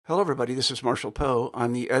Hello, everybody. This is Marshall Poe.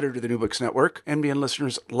 I'm the editor of the New Books Network. NBN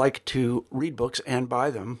listeners like to read books and buy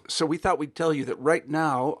them. So we thought we'd tell you that right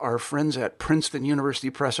now, our friends at Princeton University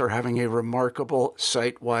Press are having a remarkable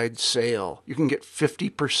site-wide sale. You can get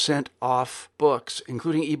 50% off books,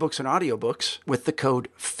 including ebooks and audiobooks, with the code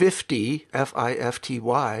 50,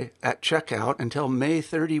 F-I-F-T-Y, at checkout until May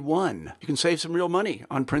 31. You can save some real money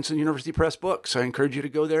on Princeton University Press books. I encourage you to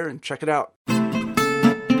go there and check it out.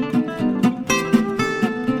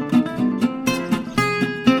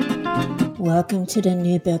 Welcome to the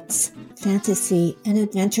New Books Fantasy and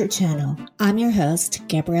Adventure channel. I'm your host,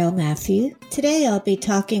 Gabrielle Matthew. Today I'll be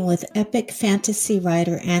talking with epic fantasy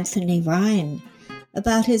writer Anthony Ryan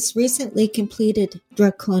about his recently completed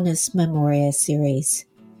Draconis Memoria series.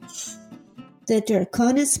 The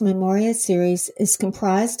Draconis Memoria series is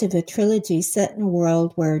comprised of a trilogy set in a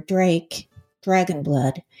world where Drake,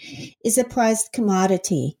 Dragonblood, is a prized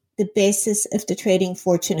commodity, the basis of the trading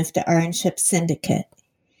fortune of the Iron Ship Syndicate.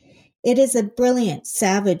 It is a brilliant,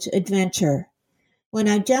 savage adventure. When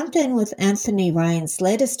I jumped in with Anthony Ryan's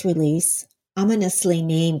latest release, ominously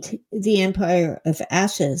named The Empire of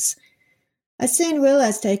Ashes, I soon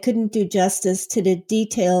realized I couldn't do justice to the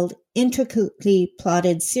detailed, intricately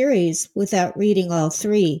plotted series without reading all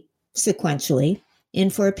three, sequentially, in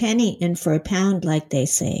for a penny, in for a pound, like they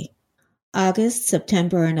say. August,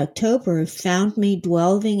 September, and October found me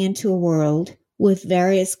delving into a world with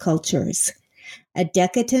various cultures. A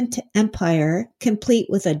decadent empire, complete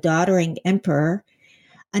with a doddering emperor,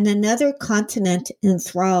 and another continent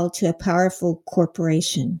enthralled to a powerful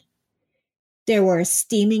corporation. There were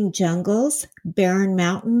steaming jungles, barren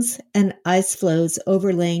mountains, and ice floes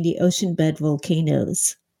overlaying the ocean bed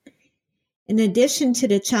volcanoes. In addition to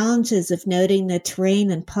the challenges of noting the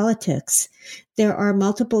terrain and politics, there are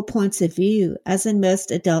multiple points of view, as in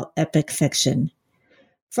most adult epic fiction.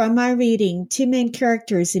 From my reading, two main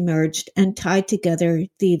characters emerged and tied together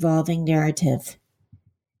the evolving narrative.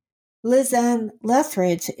 Lizanne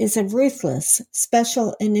Lethbridge is a ruthless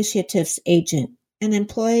Special Initiatives agent, an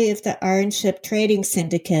employee of the Iron Ship Trading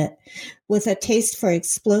Syndicate with a taste for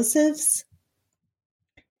explosives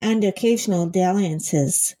and occasional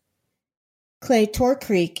dalliances. Clay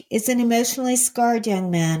Torcreek is an emotionally scarred young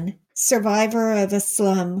man, survivor of a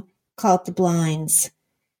slum called the Blinds.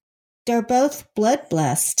 They're both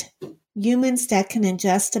blood-blessed, humans that can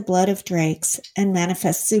ingest the blood of drakes and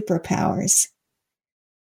manifest superpowers.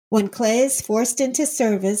 When Clay is forced into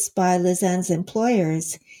service by Lizanne's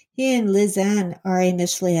employers, he and Lizanne are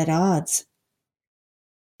initially at odds.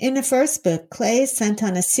 In the first book, Clay is sent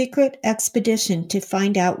on a secret expedition to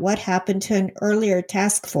find out what happened to an earlier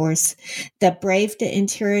task force that braved the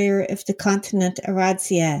interior of the continent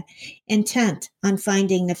Aradia, intent on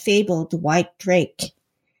finding the fabled White Drake.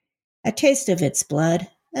 A taste of its blood,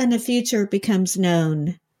 and the future becomes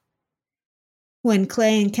known. When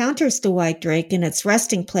Clay encounters the White Drake in its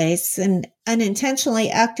resting place and unintentionally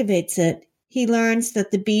activates it, he learns that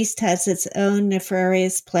the beast has its own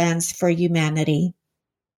nefarious plans for humanity.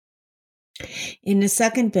 In the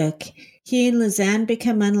second book, he and Lizanne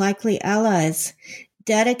become unlikely allies,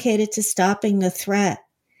 dedicated to stopping the threat.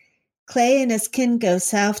 Clay and his kin go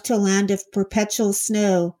south to a land of perpetual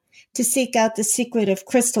snow, to seek out the secret of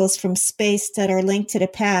crystals from space that are linked to the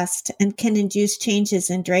past and can induce changes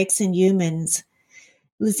in drakes and humans.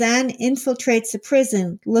 Lizanne infiltrates a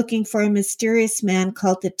prison looking for a mysterious man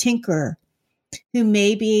called the Tinkerer, who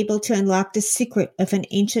may be able to unlock the secret of an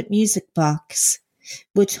ancient music box,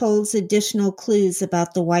 which holds additional clues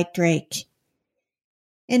about the White Drake.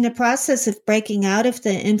 In the process of breaking out of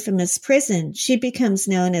the infamous prison, she becomes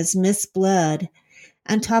known as Miss Blood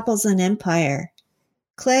and topples an empire.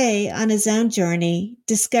 Clay, on his own journey,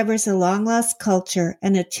 discovers a long-lost culture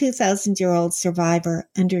and a 2,000-year-old survivor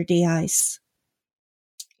under the ice.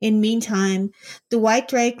 In the meantime, the White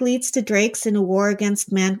Drake leads the Drakes in a war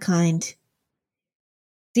against mankind.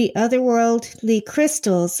 The otherworldly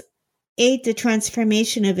crystals aid the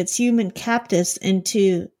transformation of its human captives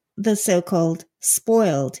into the so-called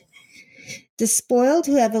spoiled. The spoiled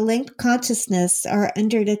who have a linked consciousness are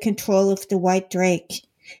under the control of the White Drake,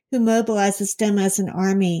 who mobilizes them as an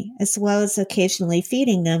army, as well as occasionally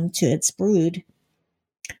feeding them to its brood.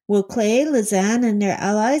 Will Clay, Lizanne, and their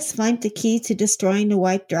allies find the key to destroying the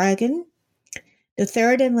White Dragon? The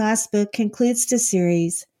third and last book concludes the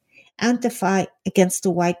series and the fight against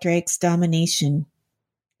the White Drake's domination.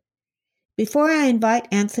 Before I invite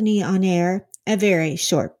Anthony on air, a very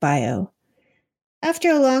short bio. After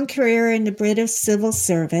a long career in the British civil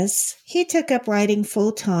service, he took up writing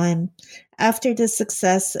full-time after the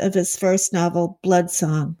success of his first novel,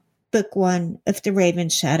 Bloodsong, Book 1 of The Raven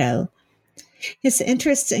Shadow. His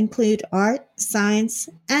interests include art, science,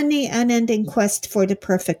 and the unending quest for the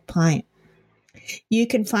perfect pint. You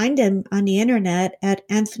can find him on the internet at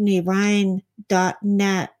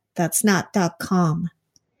anthonyryan.net. That's not .com.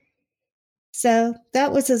 So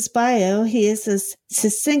that was his bio. He is as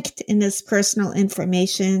succinct in his personal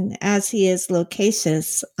information as he is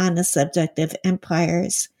loquacious on the subject of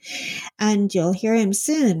empires. And you'll hear him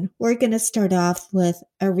soon. We're going to start off with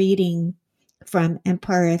a reading from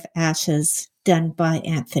Empire of Ashes done by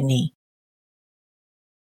Anthony.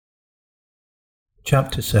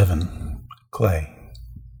 Chapter 7. Clay.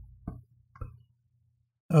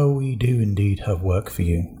 "Oh, we do indeed have work for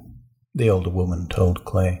you," the older woman told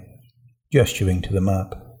Clay, gesturing to the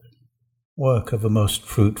map. "Work of a most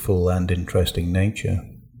fruitful and interesting nature.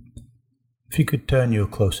 If you could turn your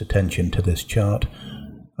close attention to this chart,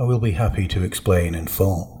 I will be happy to explain in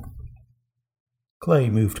full." Clay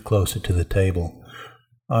moved closer to the table,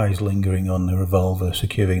 eyes lingering on the revolver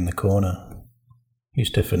securing the corner. He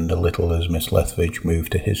stiffened a little as Miss Lethbridge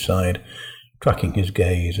moved to his side, tracking his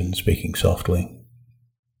gaze and speaking softly.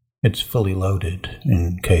 "It's fully loaded,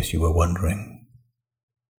 in case you were wondering."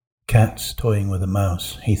 Cats toying with a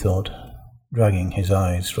mouse, he thought, dragging his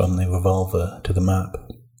eyes from the revolver to the map.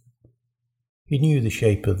 He knew the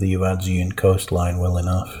shape of the Uradzian coastline well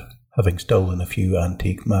enough, having stolen a few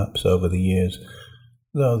antique maps over the years,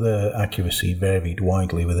 though their accuracy varied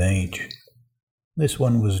widely with age. This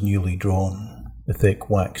one was newly drawn, the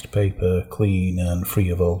thick waxed paper clean and free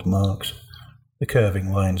of old marks, the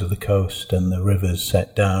curving lines of the coast and the rivers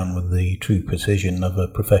set down with the true precision of a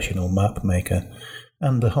professional map maker,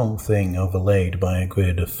 and the whole thing overlaid by a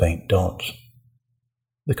grid of faint dots.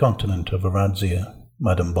 "The continent of Uradzia,"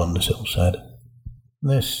 Madame Bondesil said.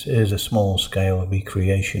 "This is a small-scale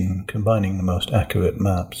recreation combining the most accurate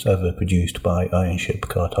maps ever produced by ironship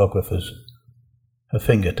cartographers." Her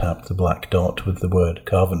finger tapped the black dot with the word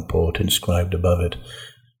Carvenport inscribed above it,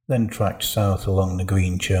 then tracked south along the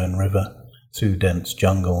Green Churn River, through dense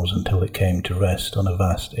jungles until it came to rest on a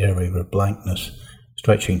vast area of blankness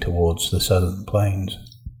stretching towards the southern plains.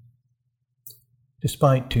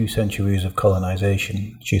 "Despite 2 centuries of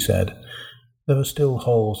colonization," she said, "there are still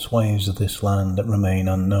whole swathes of this land that remain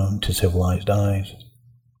unknown to civilized eyes."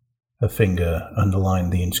 Her finger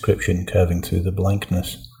underlined the inscription curving through the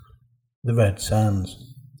blankness. "The Red Sands.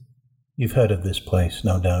 You've heard of this place,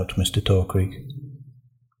 no doubt, Mr. Torcreek."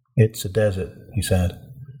 "It's a desert," he said.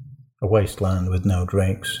 "A wasteland with no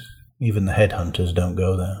drakes. Even the headhunters don't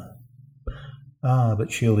go there." "Ah,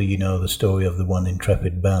 but surely you know the story of the one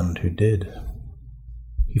intrepid band who did."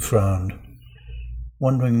 He frowned,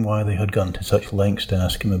 wondering why they had gone to such lengths to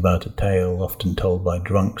ask him about a tale often told by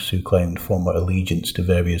drunks who claimed former allegiance to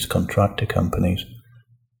various contractor companies.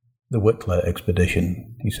 "The Whitler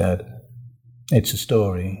expedition," he said. "It's a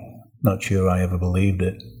story. Not sure I ever believed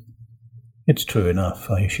it." "It's true enough,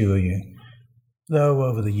 I assure you, though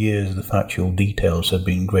over the years the factual details have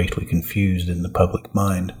been greatly confused in the public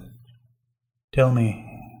mind. Tell me,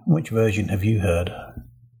 which version have you heard?"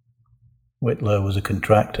 "Whitler was a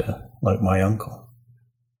contractor, like my uncle.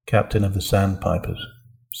 Captain of the Sandpipers,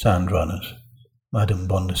 Sandrunners," Madame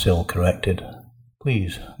Bondesil corrected.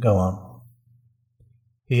 "Please, go on."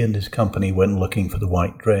 "He and his company went looking for the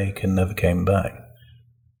White Drake and never came back.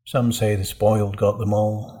 Some say the spoiled got them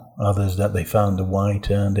all, others that they found the white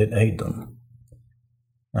and it ate them."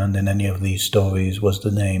 "And in any of these stories was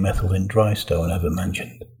the name Ethelyn Drystone ever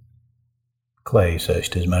mentioned?" Clay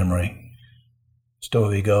searched his memory.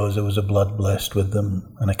 "Story goes there was a blood blessed with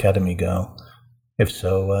them, an academy girl. If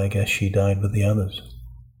so, I guess she died with the others."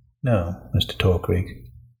 "No, Mr. Torcreek,"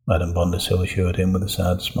 Madame Bondesil assured him with a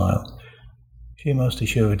sad smile. "She most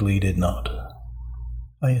assuredly did not.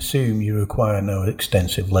 I assume you require no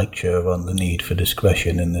extensive lecture on the need for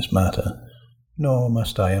discretion in this matter, nor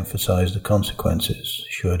must I emphasize the consequences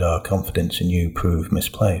should our confidence in you prove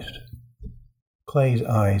misplaced." Clay's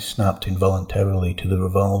eyes snapped involuntarily to the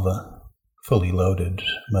revolver. Fully loaded,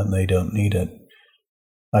 but they don't need it.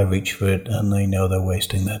 I reach for it and they know they're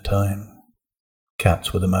wasting their time.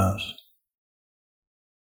 Cats with a mouse.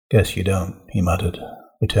 "Guess you don't," he muttered,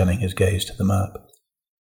 returning his gaze to the map.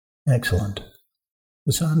 "Excellent.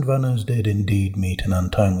 The Sandrunners did indeed meet an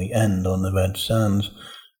untimely end on the Red Sands,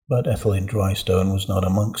 but Ethelyn Drystone was not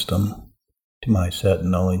amongst them. To my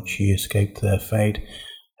certain knowledge, she escaped their fate,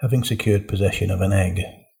 having secured possession of an egg,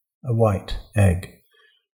 a white egg.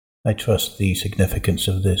 I trust the significance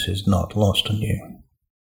of this is not lost on you."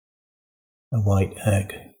 A white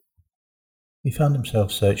egg. He found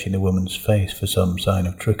himself searching the woman's face for some sign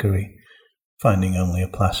of trickery, finding only a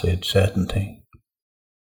placid certainty.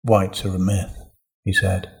 "Whites are a myth," he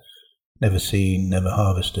said. "Never seen, never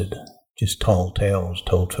harvested. just tall tales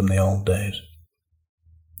told from the old days.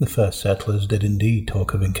 The first settlers did indeed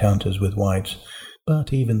talk of encounters with whites,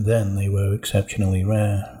 but even then they were exceptionally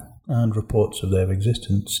rare, and reports of their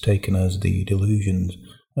existence taken as the delusions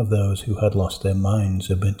of those who had lost their minds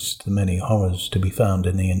amidst the many horrors to be found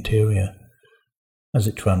in the interior. As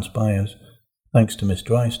it transpires, thanks to Miss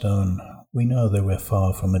Drystone, we know they were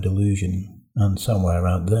far from a delusion, and somewhere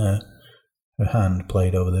out there, her hand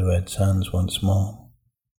played over the red sands once more,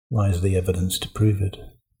 lies the evidence to prove it.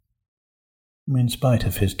 In spite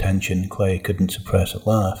of his tension, Clay couldn't suppress a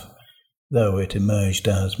laugh, though it emerged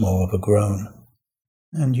as more of a groan.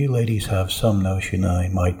 And you ladies have some notion I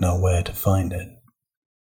might know where to find it.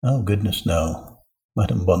 Oh, goodness, no.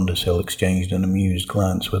 Madame Boндесиль exchanged an amused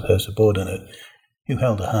glance with her subordinate, who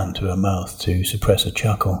held a hand to her mouth to suppress a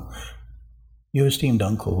chuckle. Your esteemed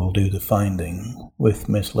uncle will do the finding, with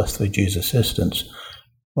Miss Lethbridge's assistance,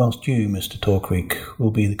 whilst you, Mr. Torqueek,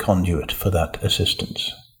 will be the conduit for that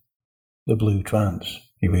assistance. The blue trance,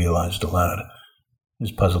 he realized aloud,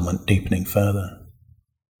 his puzzlement deepening further.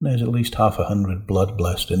 There's at least 100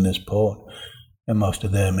 blood-blessed in this port, and most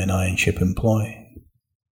of them in iron ship employ.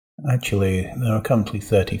 Actually, there are currently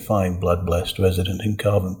 35 blood-blessed resident in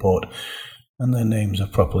Carvenport, and their names are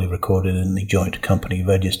properly recorded in the Joint Company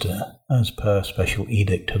Register, as per special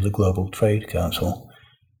edict of the Global Trade Council.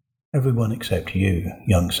 Everyone except you,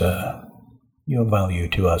 young sir. Your value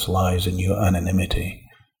to us lies in your anonymity.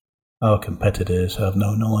 Our competitors have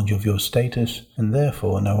no knowledge of your status, and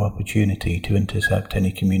therefore no opportunity to intercept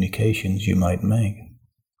any communications you might make.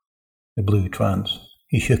 The blue trance,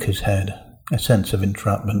 he shook his head, a sense of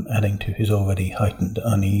entrapment adding to his already heightened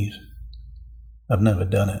unease. I've never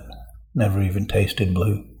done it, never even tasted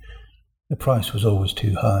blue. The price was always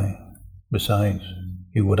too high. Besides,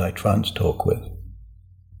 who would I trance talk with?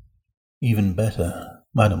 Even better,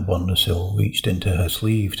 Madame Boндесиль reached into her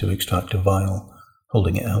sleeve to extract a vial,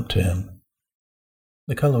 holding it out to him.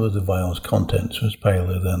 The colour of the vial's contents was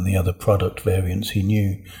paler than the other product variants he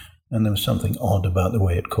knew, and there was something odd about the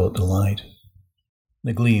way it caught the light.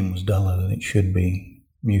 The gleam was duller than it should be,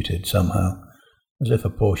 muted somehow, as if a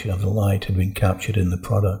portion of the light had been captured in the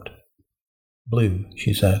product. Blue,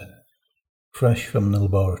 she said, fresh from the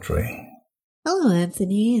laboratory. Hello,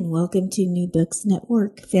 Anthony, and welcome to New Books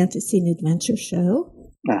Network Fantasy and Adventure Show.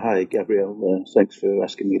 Hi, Gabrielle. Thanks for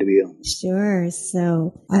asking me to be on. Sure.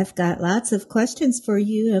 So I've got lots of questions for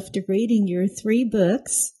you after reading your 3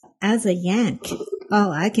 books. As a Yank,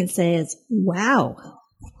 all I can say is, wow,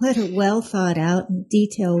 what a well thought out and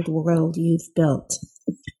detailed world you've built.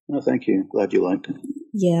 Oh, thank you. Glad you liked it.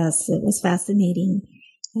 Yes, it was fascinating.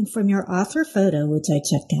 And from your author photo, which I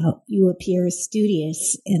checked out, you appear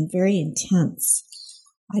studious and very intense.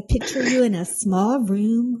 I picture you in a small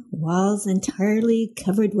room, walls entirely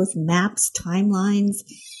covered with maps, timelines,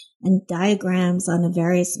 and diagrams on the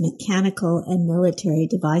various mechanical and military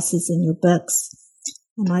devices in your books.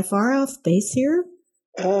 Am I far off base here?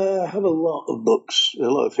 I have a lot of books, a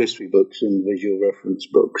lot of history books and visual reference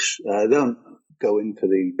books. I don't go in for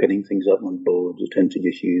the pinning things up on boards. I tend to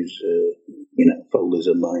just use, folders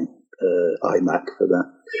of my iMac for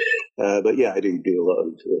that. But yeah, I do a lot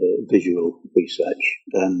of visual research.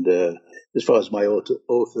 And as far as my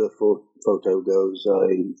author photo goes,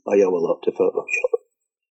 I owe a lot to Photoshop.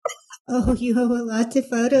 Oh, you owe a lot to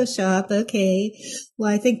Photoshop. Okay.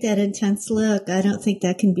 Well, I think that intense look, I don't think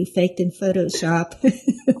that can be faked in Photoshop.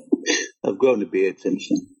 I've grown a beard since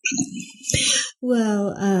then.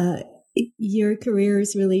 Well, your career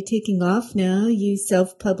is really taking off now. You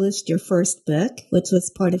self-published your first book, which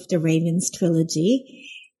was part of the Ravens trilogy.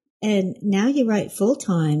 And now you write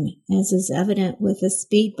full-time, as is evident with the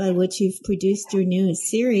speed by which you've produced your newest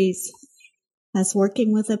series. Has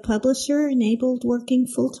working with a publisher enabled working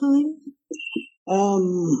full-time?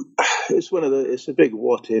 It's a big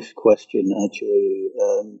what-if question, actually,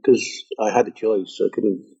 because I had a choice. I could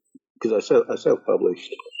have, because I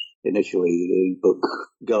self-published initially. The book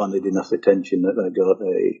garnered enough attention that I got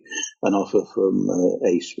an offer from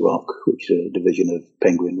Ace Rock, which is a division of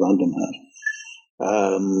Penguin Random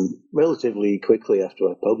House, relatively quickly after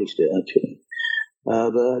I published it, actually.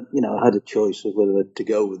 But, I had a choice of whether to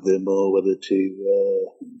go with them or whether to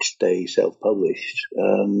stay self-published.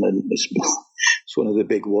 And it's one of the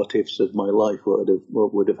big what-ifs of my life,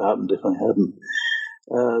 what would have happened if I hadn't.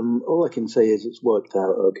 All I can say is it's worked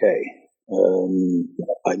out okay.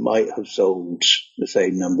 I might have sold the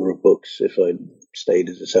same number of books if I'd stayed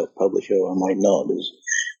as a self-publisher, or I might not.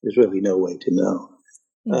 There's really no way to know.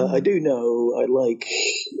 I do know I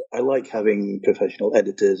like having professional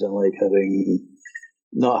editors. I like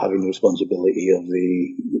not having the responsibility of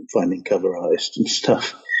the finding cover artist and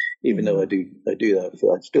stuff. even though I do that.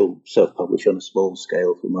 I still self-publish on a small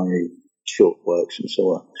scale for my short works and so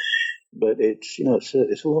on. But it's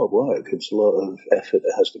it's a lot of work. It's a lot of effort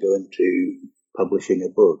that has to go into publishing a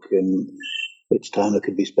book, and it's time I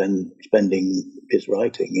could be spending is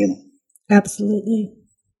writing. Absolutely.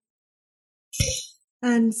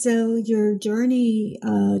 And so your journey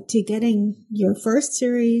to getting your first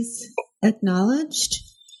series acknowledged,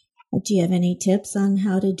 do you have any tips on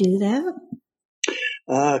how to do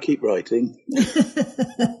that? Keep writing.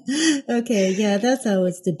 Okay, yeah, that's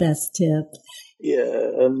always the best tip.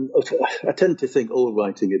 Yeah, I tend to think all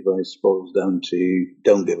writing advice boils down to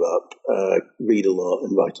don't give up, read a lot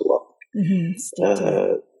and write a lot.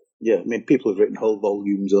 Mm-hmm. Yeah, I mean, people have written whole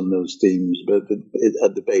volumes on those themes, but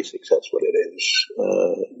at the basics, that's what it is.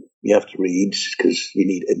 You have to read because you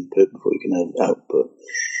need input before you can have output.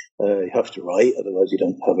 You have to write, otherwise you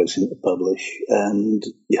don't have anything to publish, and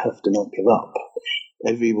you have to not give up.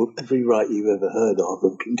 Every writer you've ever heard of,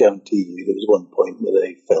 I can guarantee you there was one point where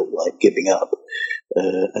they felt like giving up,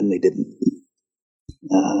 and they didn't.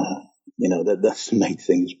 That's the main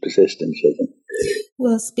thing is persistence, I think.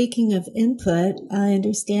 Well, speaking of input, I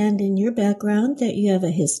understand in your background that you have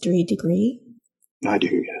a history degree. I do,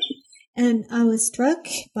 yes. And I was struck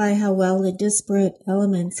by how well the disparate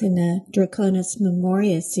elements in the Draconis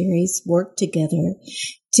Memoria series work together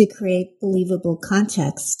to create believable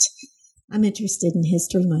context. I'm interested in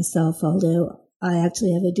history myself, although I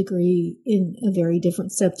actually have a degree in a very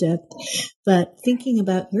different subject. But thinking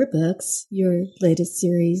about your books, your latest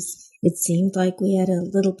series, it seemed like we had a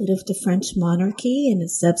little bit of the French monarchy and a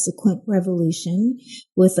subsequent revolution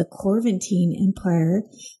with a Corventine empire,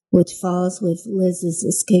 which follows with Liz's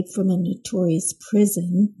escape from a notorious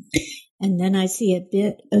prison. And then I see a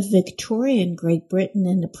bit of Victorian Great Britain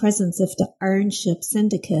in the presence of the Iron Ship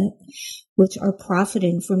Syndicate, which are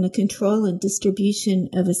profiting from the control and distribution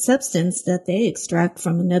of a substance that they extract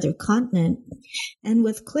from another continent. And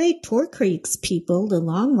with Clay Torcreek's people, the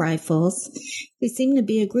Long Rifles, who seem to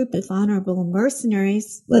be a group of honorable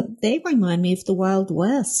mercenaries, but they remind me of the Wild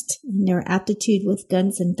West in their aptitude with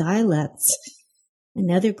guns and dialects. And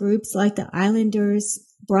other groups like the Islanders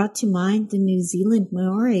brought to mind the New Zealand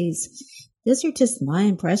Maoris. Those are just my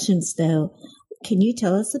impressions, though. Can you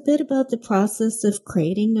tell us a bit about the process of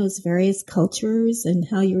creating those various cultures and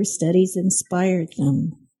how your studies inspired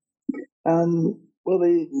them?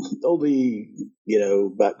 Well, all the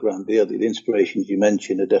background, the inspirations you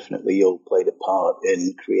mentioned have definitely all played a part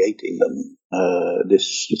in creating them.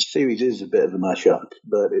 This series is a bit of a mashup,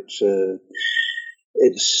 but it's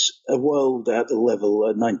a world at a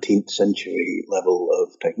 19th century level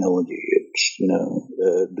of technology. It's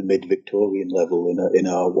the mid-Victorian level in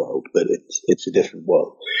our world, but it's a different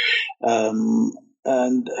world.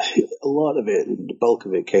 And a lot of it, the bulk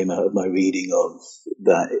of it, came out of my reading of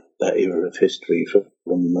that era of history from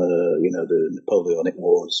the Napoleonic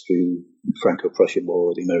Wars through the Franco-Prussian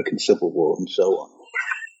War, the American Civil War, and so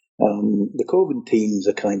on. The Corventines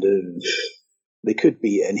are kind of, they could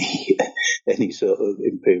be any sort of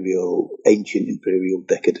ancient imperial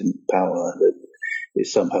decadent power that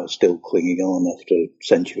is somehow still clinging on after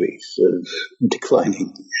centuries of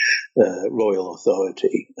declining royal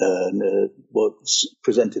authority. And what's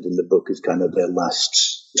presented in the book is kind of their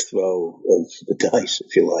last throw of the dice,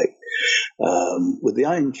 if you like. With the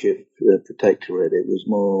Iron Ship Protectorate, it was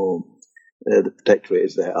more the Protectorate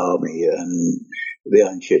is their army, and the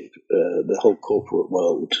Iron Ship, the whole corporate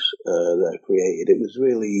world that I created, it was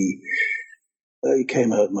really... It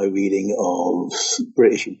came out of my reading of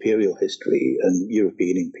British imperial history and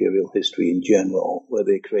European imperial history in general, where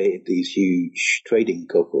they created these huge trading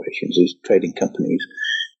corporations, these trading companies.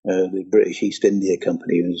 The British East India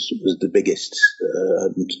Company was the biggest,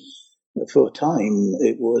 and for a time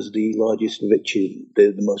it was the largest,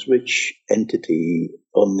 the most rich entity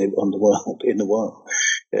in the world.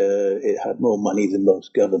 It had more money than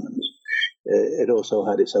most governments. It also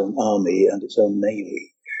had its own army and its own navy.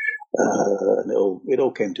 And it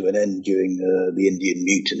all came to an end during the Indian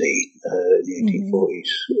Mutiny in the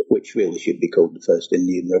 1840s, which really should be called the First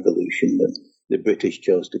Indian Revolution, but the British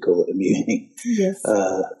chose to call it a mutiny. Yes.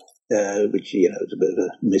 Which is a bit of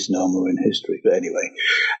a misnomer in history, but anyway.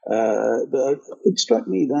 But it struck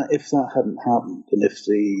me that if that hadn't happened, and if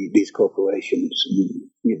these corporations,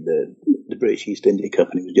 the British East India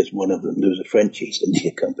Company was just one of them, there was a French East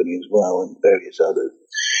India Company as well, and various others.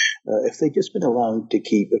 If they'd just been allowed to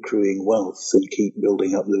keep accruing wealth and keep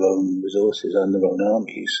building up their own resources and their own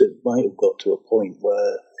armies, it might have got to a point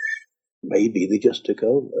where maybe they just took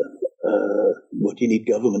over. What do you need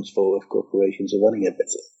governments for if corporations are running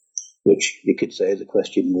everything? Which you could say is a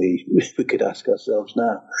question we could ask ourselves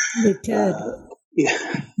now. We could. Yeah.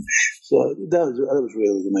 So that was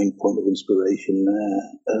really the main point of inspiration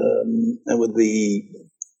there. And with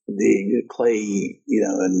the Clay,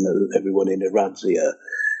 and everyone in Erazia,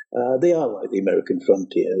 they are like the American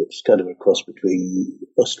frontier. It's kind of a cross between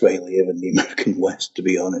Australia and the American West, to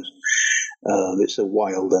be honest. It's a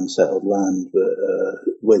wild, unsettled land, but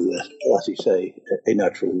with, as you say, a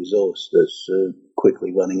natural resource that's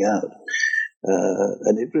quickly running out.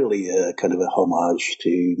 And it really kind of a homage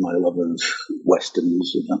to my love of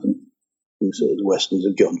westerns, sort of the westerns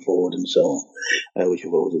of John Ford and so on, which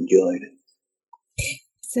I've always enjoyed.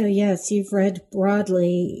 So yes, you've read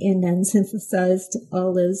broadly and then synthesized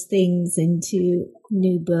all those things into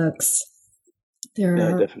new books.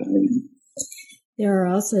 Definitely. There are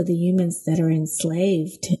also the humans that are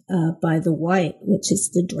enslaved by the White, which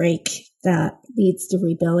is the Drake that leads the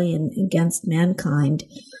rebellion against mankind.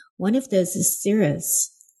 One of those is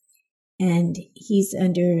Cirrus, and he's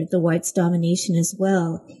under the White's domination as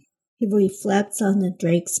well. He reflects on the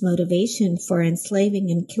Drake's motivation for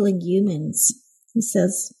enslaving and killing humans. He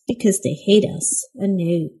says, because they hate us and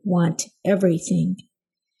they want everything.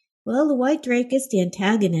 Well, the White Drake is the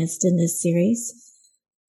antagonist in this series.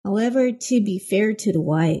 However, to be fair to the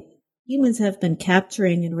White, humans have been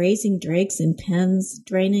capturing and raising drakes in pens,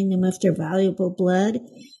 draining them of their valuable blood,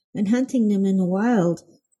 and hunting them in the wild.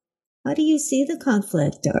 How do you see the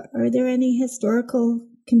conflict? Are there any historical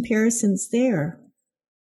comparisons there?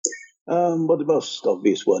 Well, the most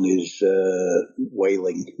obvious one is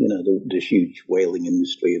whaling. The huge whaling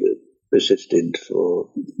industry that persisted for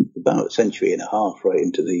about a century and a half, right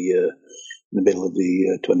into the middle of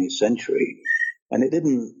the 20th century. And it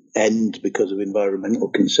didn't end because of environmental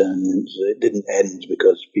concerns. It didn't end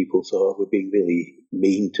because people thought we're being really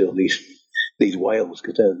mean to all these whales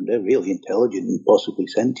because they're really intelligent and possibly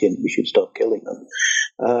sentient. We should stop killing them.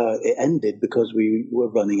 It ended because we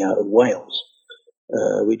were running out of whales.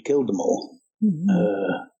 We'd killed them all.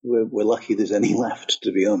 Mm-hmm. We're lucky there's any left,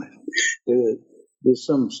 to be honest. There's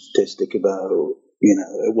some statistic about,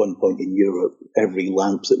 at one point in Europe, every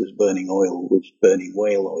lamp that was burning oil was burning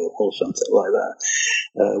whale oil or something like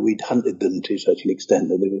that. We'd hunted them to such an extent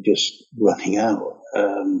that they were just running out.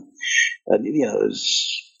 And,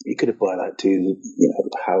 you could apply that to,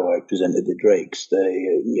 how I presented the drakes.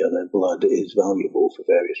 Their blood is valuable for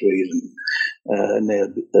various reasons. And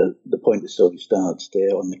the point the story starts,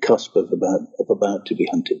 they're on the cusp of about to be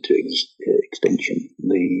hunted to extinction.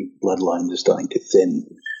 The bloodlines are starting to thin.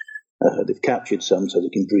 They've captured some so they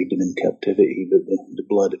can breed them in captivity, but the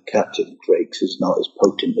blood of captive drakes is not as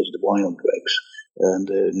potent as the wild drakes, and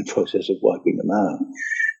they're in the process of wiping them out.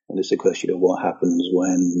 And it's a question of what happens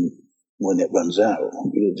when it runs out.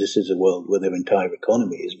 This is a world where their entire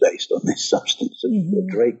economy is based on this substance of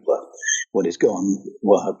drake blood. When it's gone,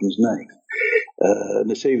 what happens next? And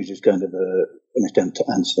the series is kind of an attempt to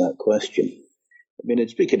answer that question. I mean,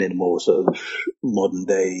 it's speaking in a more sort of modern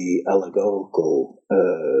day allegorical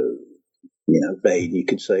vein. You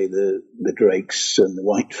could say the drakes and the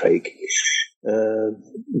white drake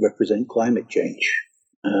represent climate change.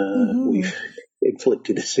 We've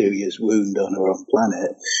inflicted a serious wound on our own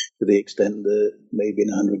planet to the extent that maybe in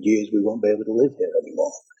 100 years we won't be able to live here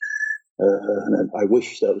anymore. And I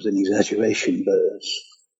wish that was an exaggeration,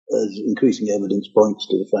 but as increasing evidence points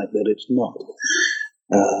to the fact that it's not.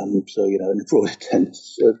 So, in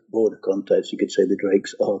a broader context, you could say the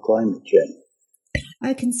drakes are climate change.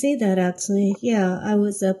 I can see that, actually. Yeah, I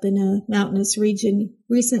was up in a mountainous region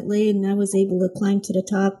recently, and I was able to climb to the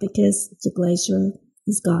top because the glacier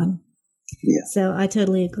is gone. Yeah. So I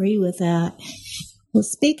totally agree with that. Well,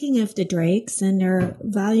 speaking of the drakes and their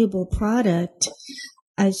valuable product,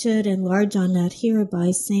 I should enlarge on that here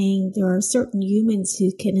by saying there are certain humans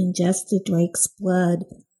who can ingest the drake's blood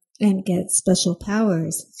and get special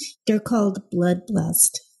powers. They're called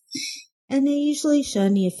blood-blessed. And they usually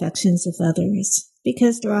shun the affections of others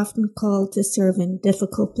because they're often called to serve in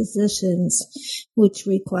difficult positions which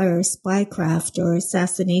require spycraft or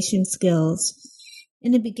assassination skills.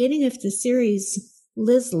 In the beginning of the series,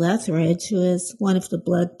 Liz Lethbridge, who is one of the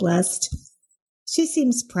blood-blessed, she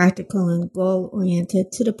seems practical and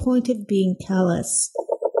goal-oriented to the point of being callous.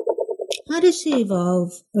 How does she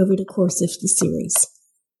evolve over the course of the series?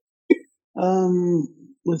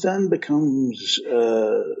 Lizanne becomes,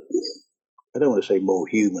 I don't want to say more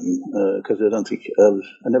human, because I don't think,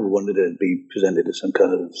 I never wanted her to be presented as some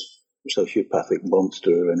kind of sociopathic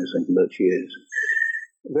monster or anything, but she is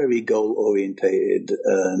very goal-orientated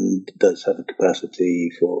and does have a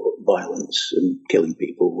capacity for violence and killing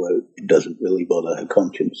people where it doesn't really bother her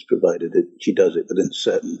conscience, provided that she does it within a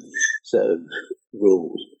certain set of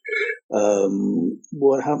rules.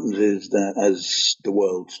 What happens is that as the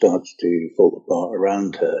world starts to fall apart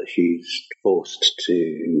around her, she's forced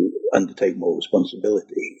to undertake more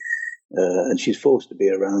responsibility. And she's forced to be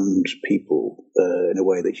around people in a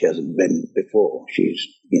way that she hasn't been before. She's,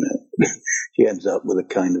 she ends up with a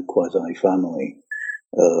kind of quasi-family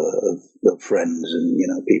of friends and,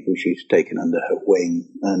 people she's taken under her wing.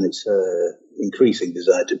 And it's her increasing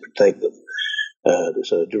desire to protect them that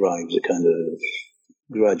sort of derives a kind of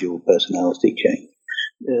gradual personality change.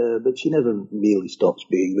 But she never really stops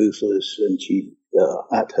being ruthless, and she,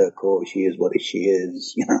 at her core, she is what she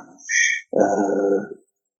is,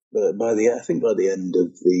 But by the end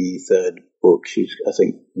of the third book, she's, I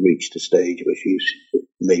think, reached a stage where she's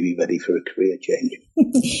maybe ready for a career change.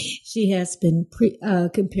 She has been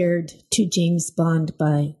compared to James Bond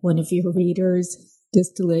by one of your readers,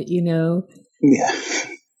 just to let you know. Yeah,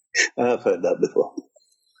 I've heard that before.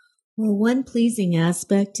 Well, one pleasing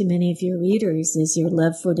aspect to many of your readers is your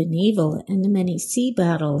love for the naval and the many sea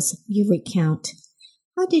battles you recount.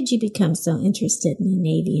 How did you become so interested in the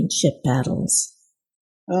Navy and ship battles?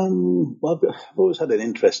 Well, I've always had an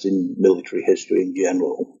interest in military history in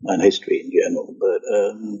general, and history in general, but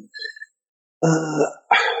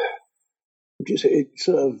it's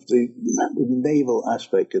sort of the naval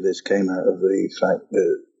aspect of this came out of the fact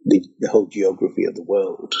that the whole geography of the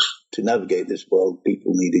world. To navigate this world,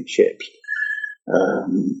 people needed ships.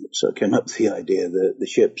 So it came up with the idea that the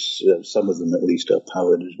ships, some of them at least, are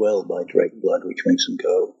powered as well by Drake blood, which makes them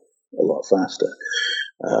go a lot faster.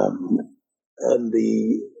 And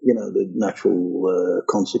the natural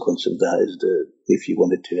consequence of that is that if you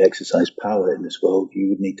wanted to exercise power in this world, you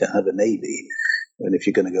would need to have a navy. And if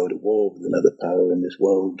you're going to go to war with another power in this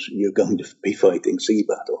world, you're going to be fighting sea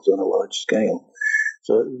battles on a large scale.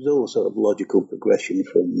 So it was all sort of logical progression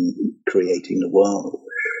from creating the world.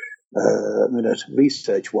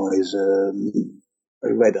 Research-wise, I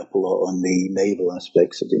read up a lot on the naval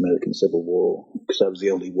aspects of the American Civil War, because that was the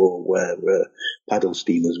only war where paddle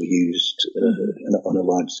steamers were used on a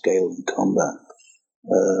large scale in combat.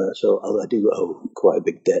 So I do owe quite a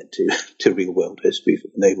big debt to real-world history for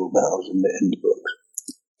the naval battles in the books.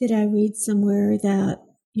 Did I read somewhere that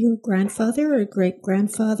your grandfather or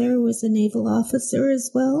great-grandfather was a naval officer as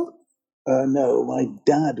well? No, my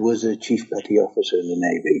dad was a chief petty officer in the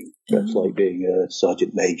Navy. That's like being a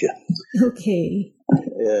sergeant major. Okay.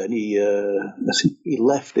 And he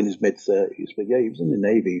left in his mid-30s, but yeah, he was in the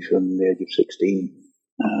Navy from the age of 16.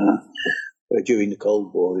 During the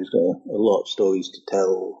Cold War, he's got a lot of stories to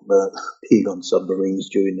tell about being on submarines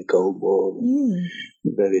during the Cold War and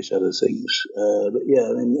various other things. But yeah,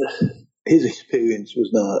 I mean, his experience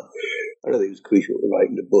was not, I don't think it was crucial to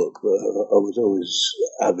writing the book, but I was always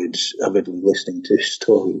avidly listening to his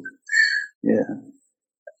stories. Yeah.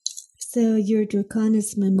 So your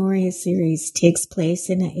Draconis Memoria series takes place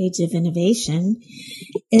in an age of innovation.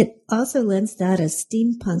 It also lends that a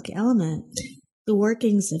steampunk element. The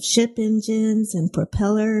workings of ship engines and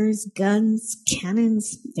propellers, guns,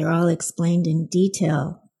 cannons, they're all explained in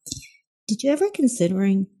detail. Did you ever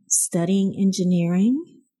consider studying engineering?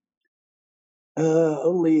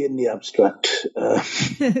 Only in the abstract.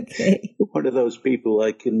 Okay. One of those people,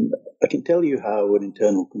 I can tell you how an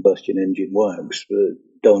internal combustion engine works, but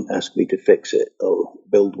don't ask me to fix it or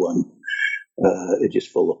build one. It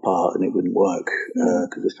just fall apart and it wouldn't work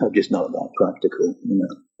because I'm just not that practical.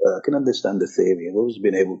 I can understand the theory. I've always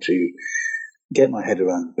been able to get my head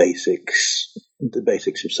around the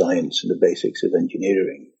basics of science and the basics of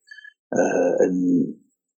engineering. And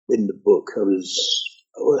in the book,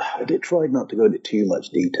 I did try not to go into too much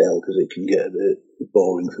detail because it can get a bit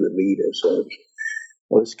boring for the reader. So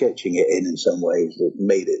I was sketching it in some ways that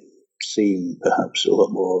made it seem perhaps a lot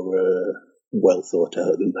more well thought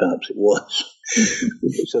out than perhaps it was.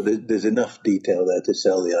 So there's enough detail there to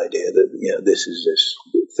sell the idea that this is this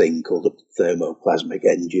thing called a thermoplasmic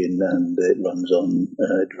engine and it runs on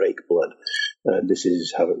Drake blood. This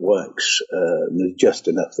is how it works. There's just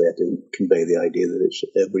enough there to convey the idea that it's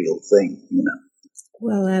a real thing.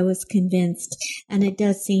 Well, I was convinced, and it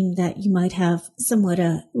does seem that you might have somewhat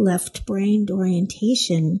a left-brained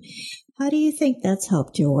orientation. How do you think that's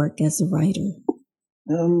helped your work as a writer?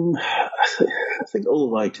 I think all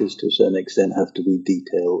writers, to a certain extent, have to be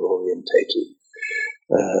detail-orientated.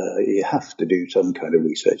 You have to do some kind of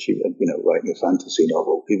research. Writing a fantasy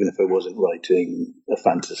novel, even if I wasn't writing a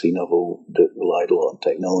fantasy novel that relied a lot on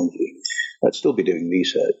technology, I'd still be doing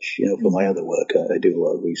research. For my other work, I do a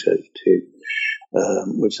lot of research too.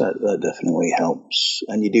 Which that definitely helps.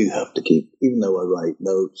 And you do have to keep, even though I write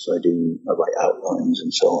notes, I write outlines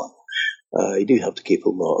and so on. You do have to keep a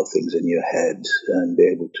lot of things in your head and be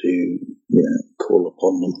able to,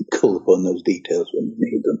 call upon those details when you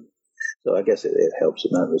need them. So I guess it helps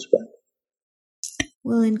in that respect.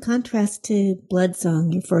 Well, in contrast to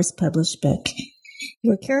Bloodsong, your first published book,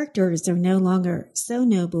 your characters are no longer so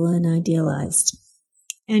noble and idealized.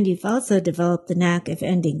 And you've also developed the knack of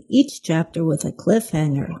ending each chapter with a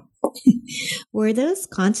cliffhanger. Were those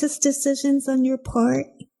conscious decisions on your part?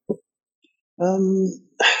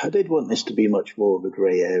 I did want this to be much more of a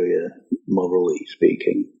grey area, morally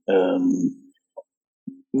speaking.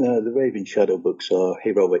 No, the Raven Shadow books are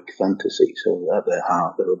heroic fantasy, so at their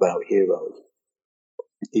heart they're about heroes.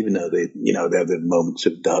 Even though they have their moments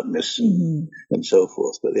of darkness and so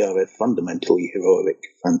forth, but they are a fundamentally heroic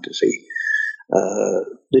fantasy.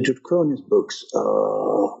 The Draconis books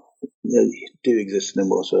do exist in a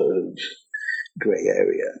more sort of grey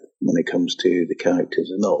area when it comes to the characters.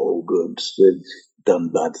 They're not all good. They've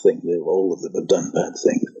done bad things. All of them have done bad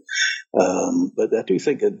things. But I do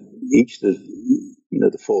think that each of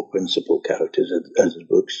the four principal characters as the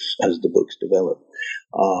books develop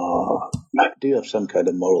do have some kind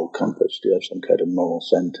of moral compass, do have some kind of moral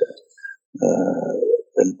center.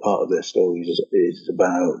 And part of their stories is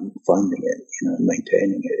about finding it,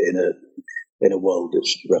 maintaining it in a world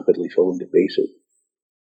that's rapidly falling to pieces.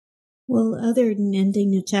 Well, other than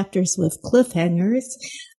ending the chapters with cliffhangers,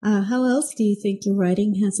 how else do you think your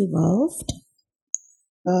writing has evolved?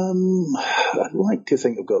 I'd like to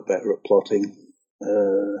think I've got better at plotting.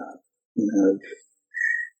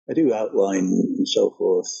 I do outline and so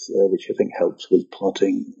forth, which I think helps with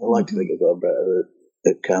plotting. I like to think I've got better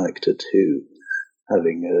at character too,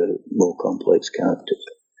 having a more complex character.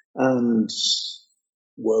 And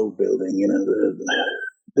world building,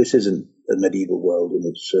 this isn't a medieval world, and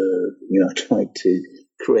it's, I tried to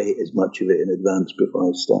create as much of it in advance before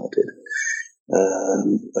I started.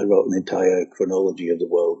 I wrote an entire chronology of the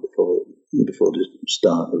world before the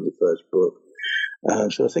start of the first book.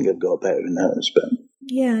 So I think I've got better in that respect.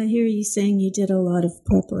 Yeah, I hear you saying you did a lot of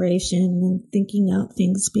preparation and thinking out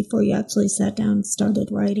things before you actually sat down and started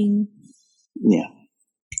writing. Yeah.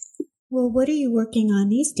 Well, what are you working on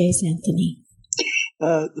these days, Anthony?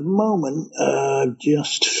 At the moment, I'm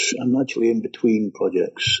actually in between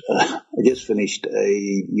projects. I just finished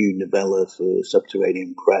a new novella for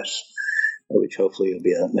Subterranean Press, which hopefully will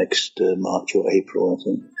be out next March or April, I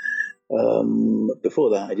think. Before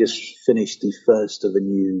that, I just finished the first of the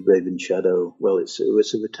new Raven Shadow. Well, it's a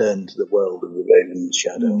return to the world of the Raven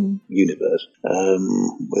Shadow universe,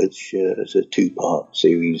 which is a 2-part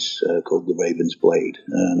series called The Raven's Blade.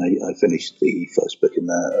 And I finished the first book in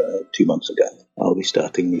that 2 months ago. I'll be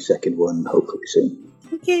starting the second one hopefully soon.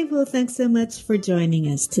 Okay, well, thanks so much for joining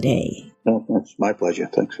us today. Oh, that's my pleasure.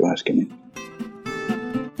 Thanks for asking me.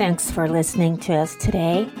 Thanks for listening to us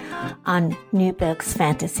today on New Books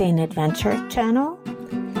Fantasy and Adventure channel.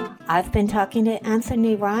 I've been talking to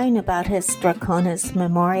Anthony Ryan about his Draconis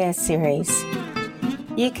Memoria series.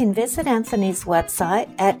 You can visit Anthony's website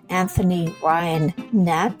at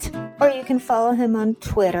AnthonyRyanNet, or you can follow him on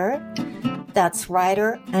Twitter. That's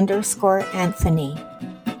writer_Anthony.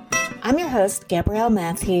 I'm your host, Gabrielle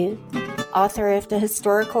Matthew, author of the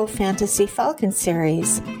historical fantasy Falcon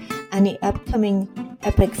series and the upcoming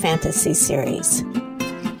Epic Fantasy series.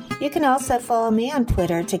 You can also follow me on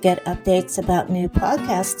Twitter to get updates about new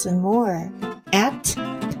podcasts and more at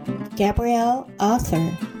Gabrielle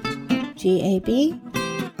Author, GABRIELLE.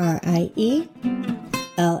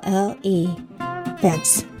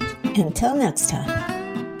 Thanks. Until next time.